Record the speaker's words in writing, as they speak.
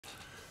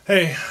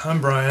Hey,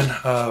 I'm Brian.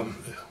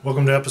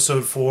 Welcome to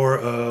episode 4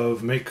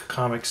 of Make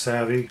Comic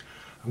Savvy.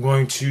 I'm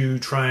going to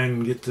try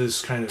and get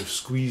this kind of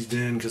squeezed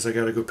in because I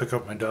got to go pick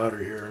up my daughter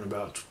here in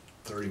about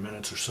 30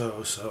 minutes or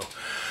so.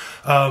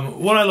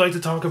 What I'd like to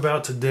talk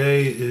about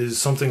today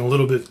is something a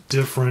little bit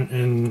different,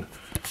 and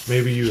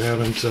maybe you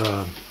haven't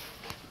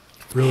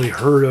really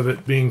heard of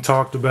it being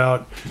talked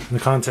about in the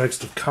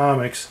context of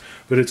comics,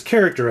 but it's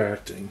character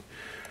acting.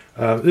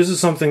 This is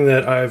something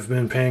that I've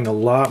been paying a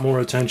lot more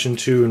attention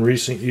to in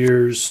recent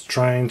years,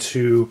 trying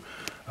to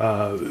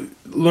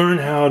learn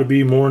how to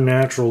be more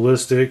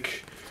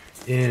naturalistic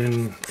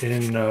in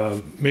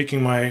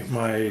making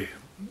my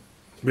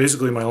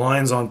basically my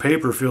lines on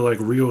paper feel like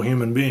real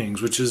human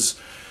beings, which is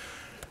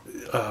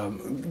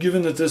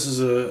given that this is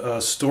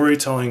a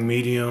storytelling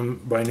medium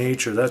by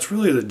nature, that's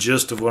really the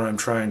gist of what I'm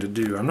trying to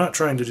do. I'm not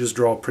trying to just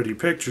draw pretty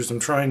pictures. I'm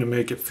trying to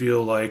make it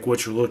feel like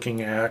what you're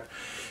looking at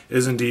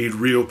is indeed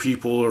real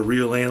people or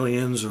real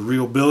aliens or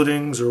real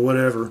buildings or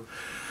whatever.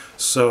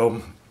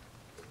 So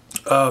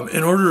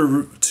in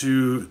order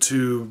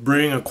to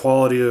bring a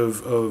quality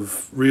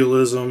of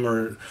realism,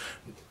 or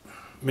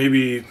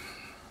maybe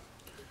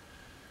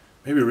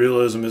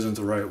realism isn't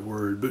the right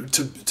word, but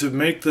to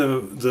make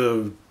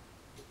the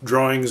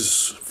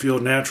drawings feel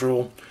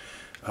natural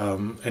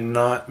and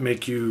not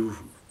make you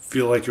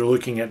feel like you're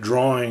looking at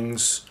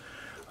drawings,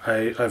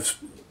 I've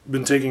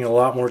been taking a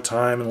lot more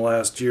time in the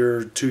last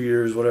year, 2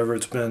 years, whatever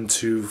it's been,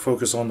 to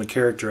focus on the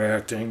character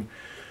acting.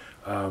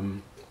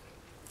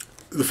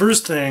 The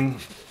first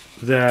thing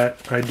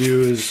that I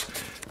do is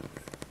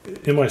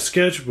in my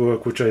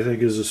sketchbook, which I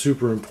think is a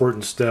super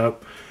important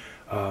step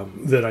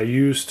that I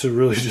used to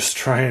really just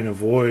try and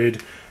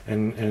avoid,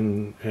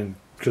 and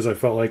because I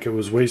felt like it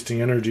was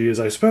wasting energy, is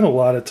I spent a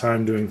lot of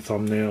time doing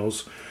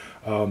thumbnails.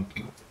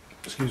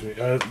 Excuse me.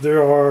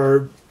 There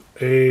are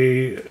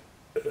a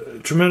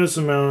tremendous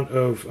amount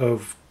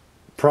of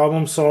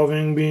problem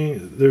solving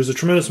there's a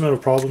tremendous amount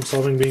of problem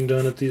solving being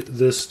done at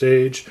this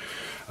stage.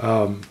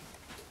 A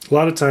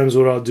lot of times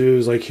what I'll do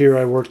is, like here,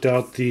 I worked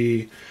out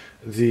the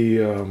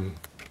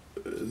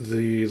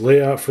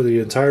layout for the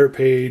entire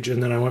page,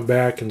 and then I went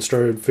back and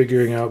started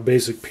figuring out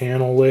basic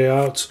panel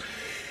layouts.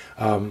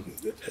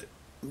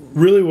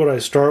 Really what I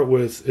start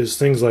with is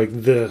things like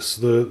this,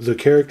 the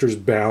characters'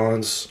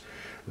 balance,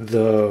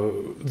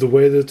 the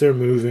way that they're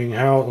moving,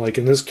 how, like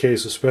in this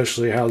case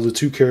especially, how the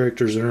two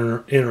characters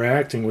are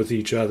interacting with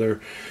each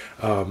other.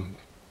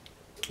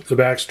 The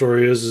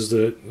backstory is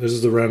that this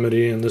is the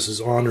Remedy and this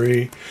is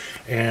Henri,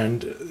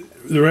 and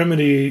the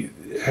Remedy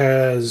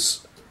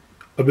has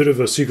a bit of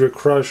a secret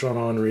crush on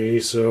Henri,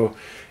 so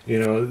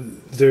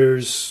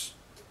there's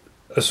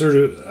a sort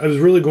of, I was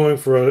really going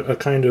for a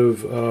kind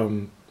of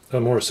a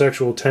more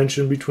sexual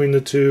tension between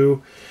the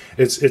two.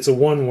 It's a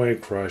one-way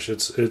crush.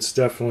 It's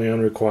definitely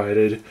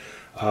unrequited.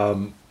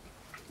 I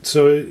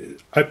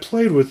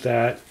played with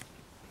that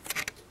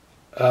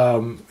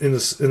in the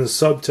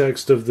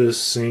subtext of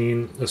this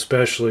scene,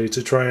 especially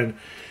to try and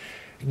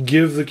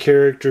give the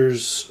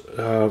characters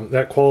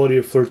that quality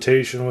of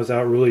flirtation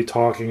without really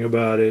talking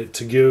about it,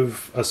 to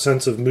give a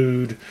sense of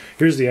mood.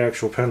 Here's the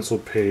actual pencil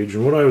page,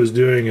 and what I was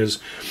doing is,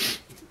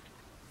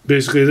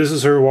 basically, this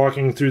is her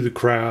walking through the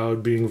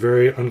crowd, being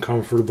very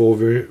uncomfortable,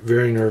 very,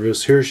 very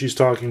nervous. Here she's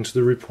talking to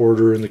the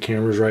reporter, and the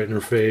camera's right in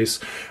her face.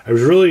 I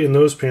was really, in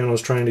those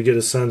panels, trying to get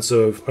a sense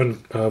of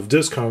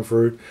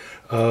discomfort,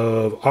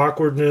 of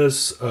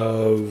awkwardness,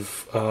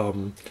 of,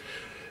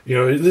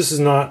 this is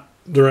not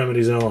the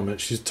Remedy's element.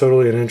 She's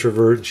totally an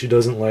introvert. She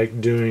doesn't like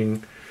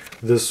doing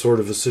this sort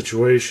of a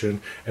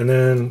situation. And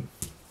then,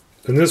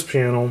 in this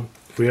panel,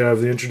 we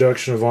have the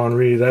introduction of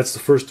Henri. That's the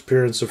first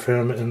appearance of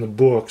him in the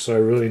book, so I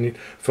really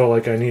felt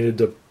like I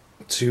needed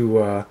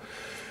to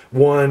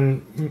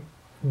one,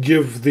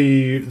 give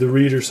the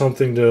reader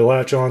something to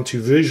latch on to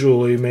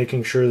visually,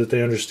 making sure that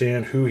they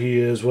understand who he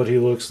is, what he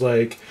looks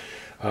like,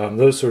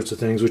 those sorts of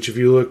things, which if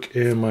you look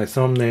in my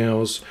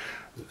thumbnails,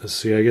 let's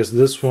see, I guess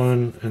this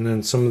one, and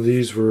then some of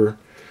these were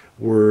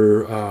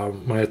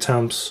my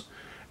attempts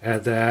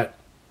at that.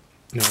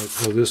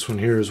 This one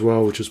here as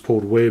well, which is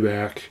pulled way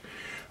back.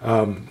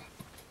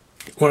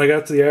 When I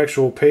got to the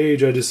actual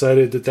page, I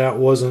decided that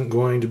wasn't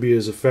going to be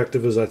as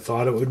effective as I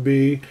thought it would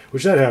be,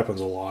 which that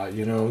happens a lot.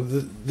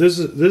 This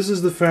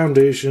is the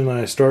foundation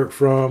I start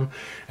from,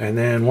 and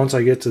then once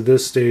I get to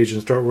this stage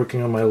and start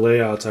working on my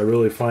layouts, I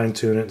really fine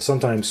tune it and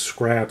sometimes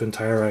scrap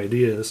entire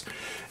ideas.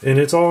 And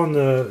it's all in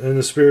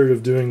the spirit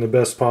of doing the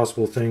best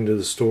possible thing to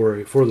the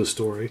story, for the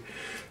story.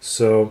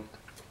 So,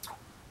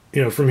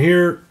 from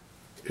here,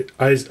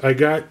 I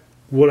got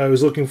what I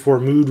was looking for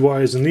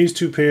mood-wise in these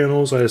two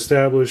panels. I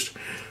established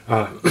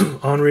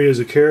Henri as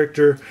a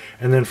character,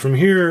 and then from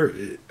here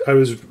I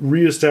was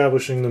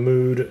re-establishing the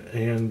mood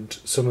and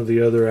some of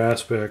the other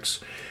aspects,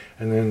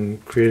 and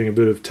then creating a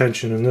bit of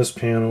tension in this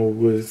panel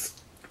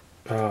with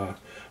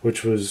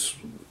which was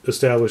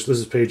established. This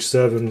is page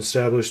 7,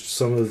 established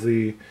some of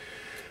the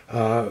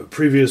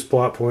previous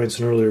plot points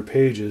in earlier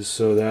pages,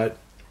 so that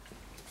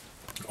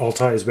all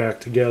ties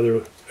back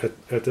together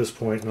at this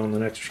point and on the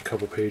next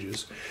couple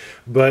pages.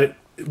 But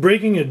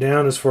breaking it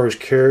down as far as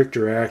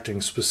character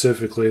acting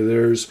specifically,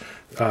 there's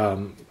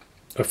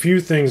a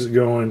few things that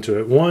go into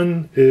it.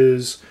 One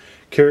is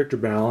character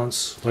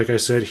balance. Like I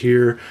said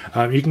here,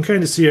 you can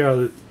kind of see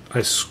how I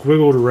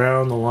squiggled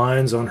around the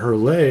lines on her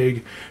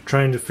leg,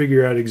 trying to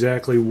figure out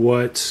exactly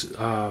what,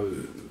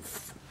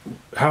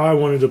 how I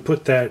wanted to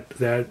put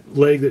that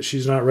leg that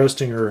she's not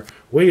resting her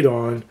weight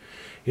on.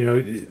 You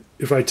know,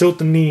 if I tilt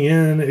the knee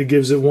in, it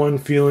gives it one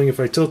feeling. If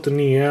I tilt the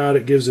knee out,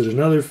 it gives it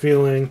another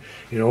feeling.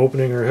 You know,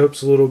 opening her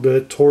hips a little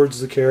bit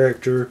towards the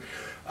character.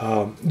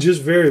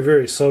 Just very,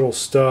 very subtle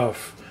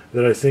stuff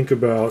that I think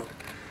about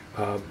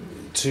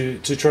to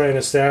try and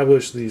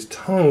establish these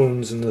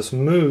tones and this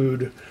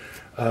mood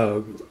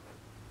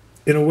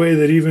in a way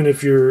that even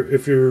if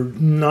you're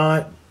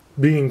not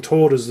being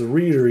told as the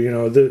reader, you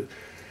know,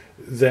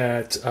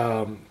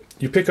 that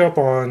you pick up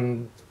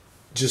on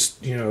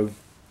just, you know,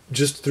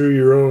 just through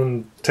your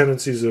own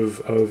tendencies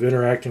of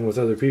interacting with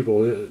other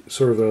people,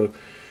 sort of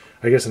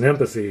I guess an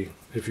empathy,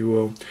 if you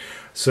will.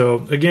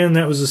 So again,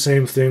 that was the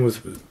same thing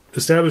with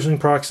establishing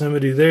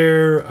proximity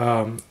there.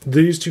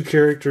 These two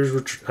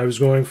characters, I was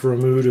going for a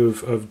mood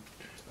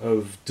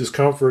of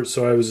discomfort,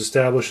 so I was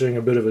establishing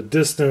a bit of a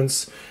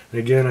distance.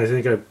 And again, I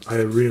think I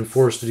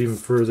reinforced it even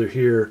further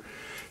here.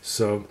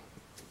 So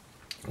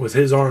with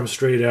his arms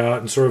straight out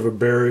and sort of a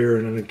barrier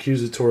and an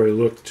accusatory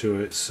look to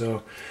it.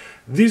 So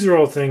these are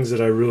all things that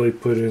I really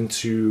put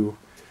into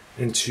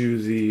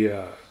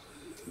the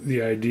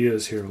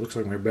ideas here. It looks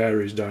like my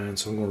battery's dying,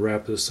 so I'm going to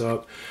wrap this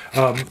up.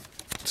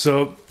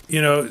 So,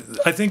 you know,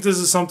 I think this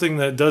is something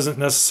that doesn't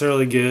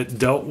necessarily get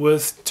dealt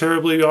with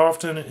terribly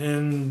often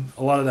in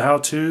a lot of the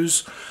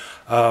how-tos.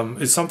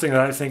 It's something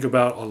that I think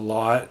about a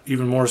lot,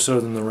 even more so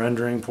than the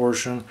rendering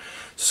portion.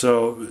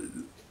 So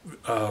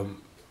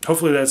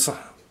hopefully that's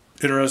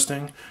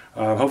interesting.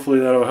 Hopefully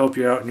that'll help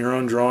you out in your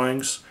own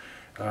drawings,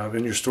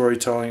 in your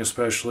storytelling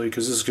especially,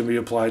 because this can be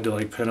applied to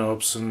like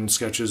pinups and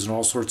sketches and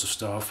all sorts of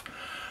stuff.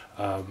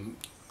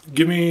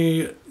 Give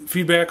me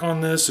feedback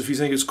on this if you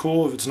think it's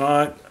cool. If it's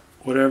not,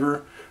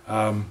 whatever.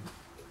 You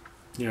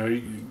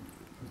know,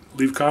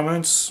 leave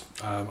comments.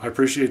 I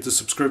appreciate the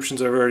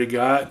subscriptions I've already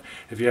got.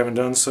 If you haven't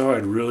done so,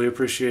 I'd really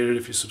appreciate it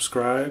if you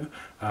subscribe.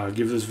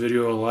 Give this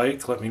video a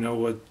like. Let me know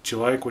what you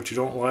like, what you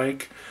don't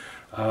like.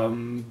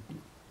 And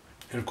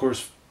of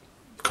course,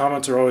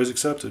 comments are always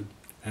accepted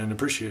and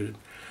appreciated.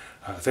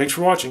 Thanks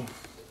for watching.